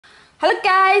Hello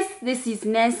guys, this is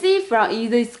Nancy from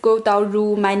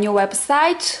EasySchool.ru, my new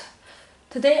website.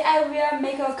 Today I will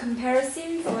make a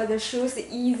comparison for the shoes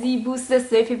Yeezy Boost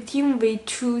 315. We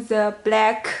choose the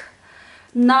black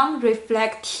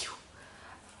non-reflective.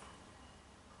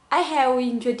 I have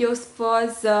introduced for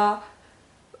the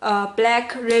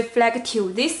black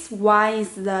reflective. This one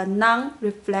is the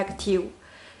non-reflective.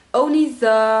 Only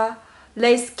the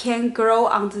lace can glow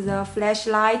under the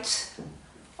flashlight.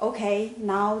 Okay,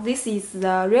 now this is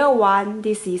the real one.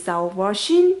 This is our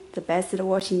version, the best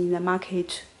version in the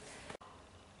market.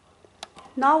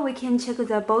 Now we can check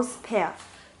the both pair.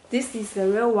 This is the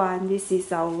real one. This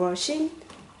is our version.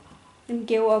 Let me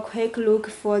give a quick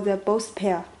look for the both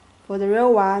pair. For the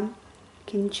real one, you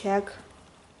can check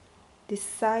this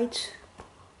side,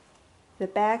 the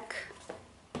back,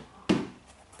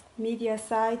 media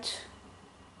side,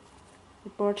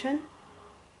 the button,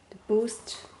 the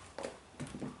boost.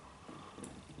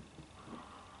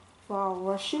 For our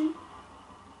version,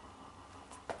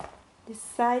 this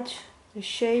side, the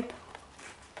shape,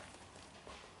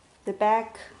 the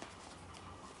back,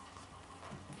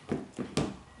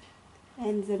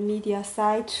 and the media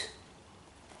side,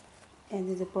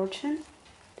 and the button,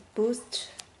 the boost.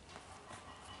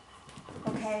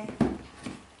 Okay,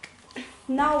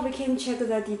 now we can check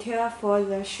the detail for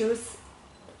the shoes.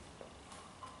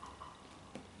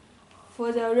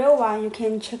 For the real one, you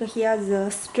can check here the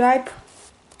stripe.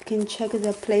 You can check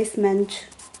the placement.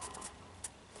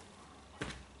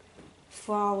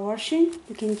 For our version,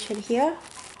 you can check here.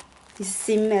 It's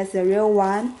same as the real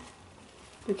one.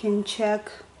 You can check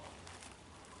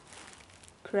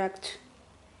correct.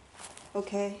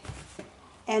 Okay,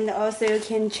 and also you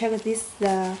can check this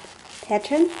the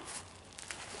pattern.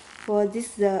 For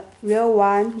this the real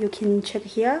one, you can check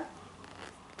here.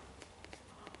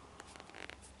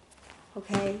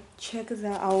 Okay, check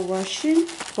our version.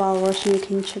 For our version, you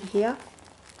can check here.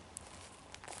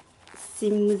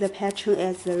 Same the pattern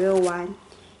as the real one.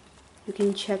 You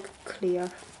can check clear.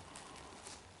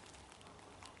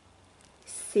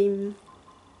 Same.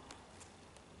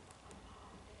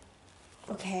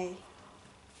 Okay.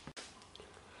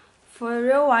 For the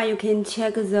real one, you can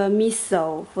check the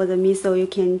midsole. For the midsole, you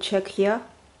can check here.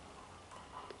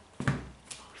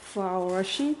 For our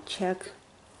version, check.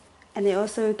 And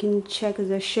also you can check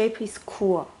the shape is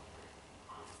cool.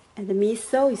 And the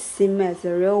midsole is same as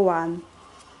the real one.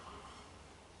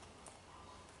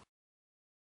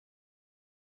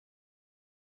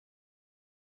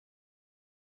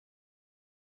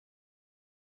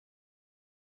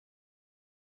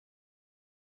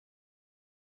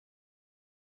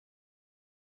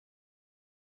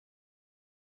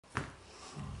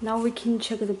 Now we can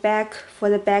check the back. For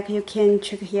the back, you can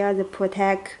check here the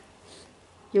protect.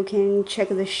 You can check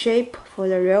the shape for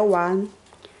the real one.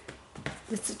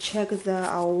 Let's check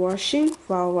our version.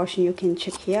 For our version, you can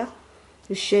check here.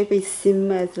 The shape is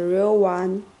same as the real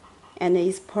one, and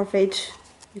it's perfect.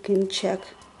 You can check.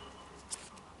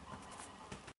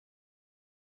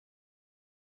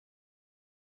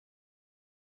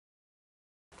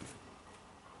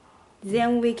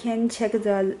 Then we can check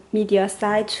the media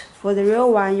side. For the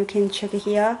real one, you can check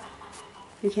here.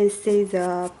 You can see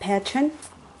the pattern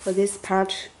for this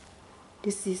part.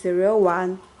 This is the real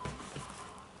one,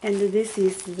 and this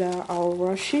is our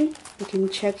version. You can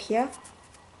check here.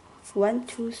 1,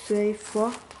 2, 3,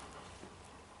 4,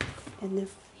 and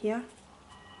here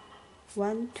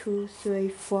 1, 2, 3,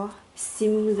 4.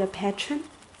 Same the pattern.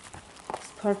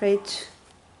 It's perfect.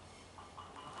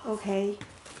 Okay.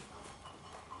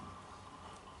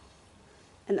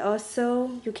 And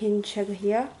also you can check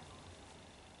here.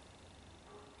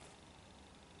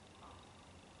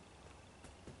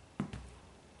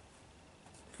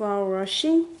 For our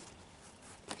version,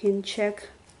 you can check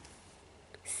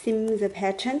same the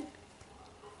pattern.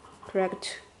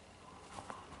 Correct.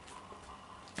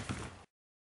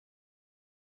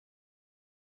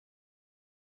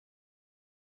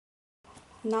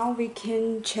 Now we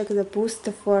can check the boost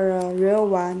for a real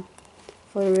one.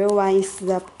 For the real one is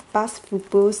the basketball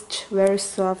boost, very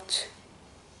soft.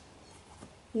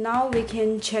 Now we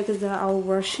can check our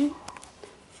version.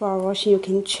 For our version, you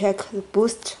can check the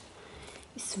boost.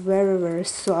 It's very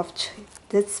soft.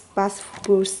 That's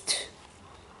basketball boost.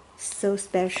 So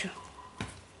special.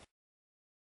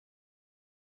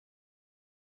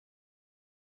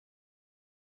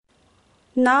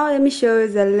 Now let me show you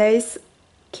the lace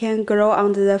can glow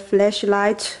under the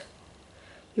flashlight.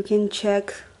 You can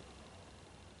check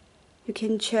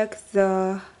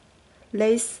the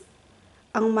lace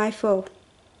on my phone.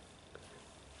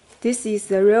 This is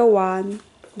the real one.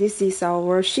 This is our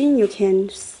version. You can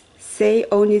see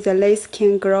only the lace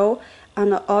can glow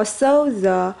and also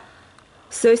the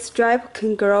third stripe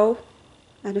can grow.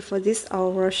 And for this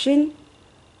our version,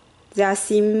 the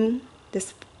seam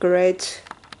is great.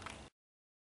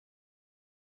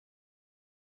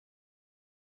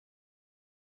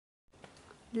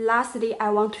 Lastly, I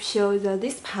want to show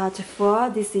this part for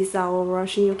this is our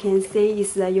version. You can see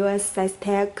is the US size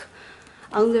tag.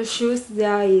 On the shoes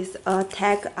there is a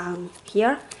tag on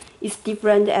here. It's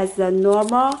different as the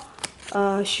normal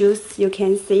shoes. You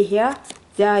can see here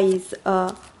there is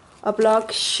a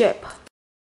block shape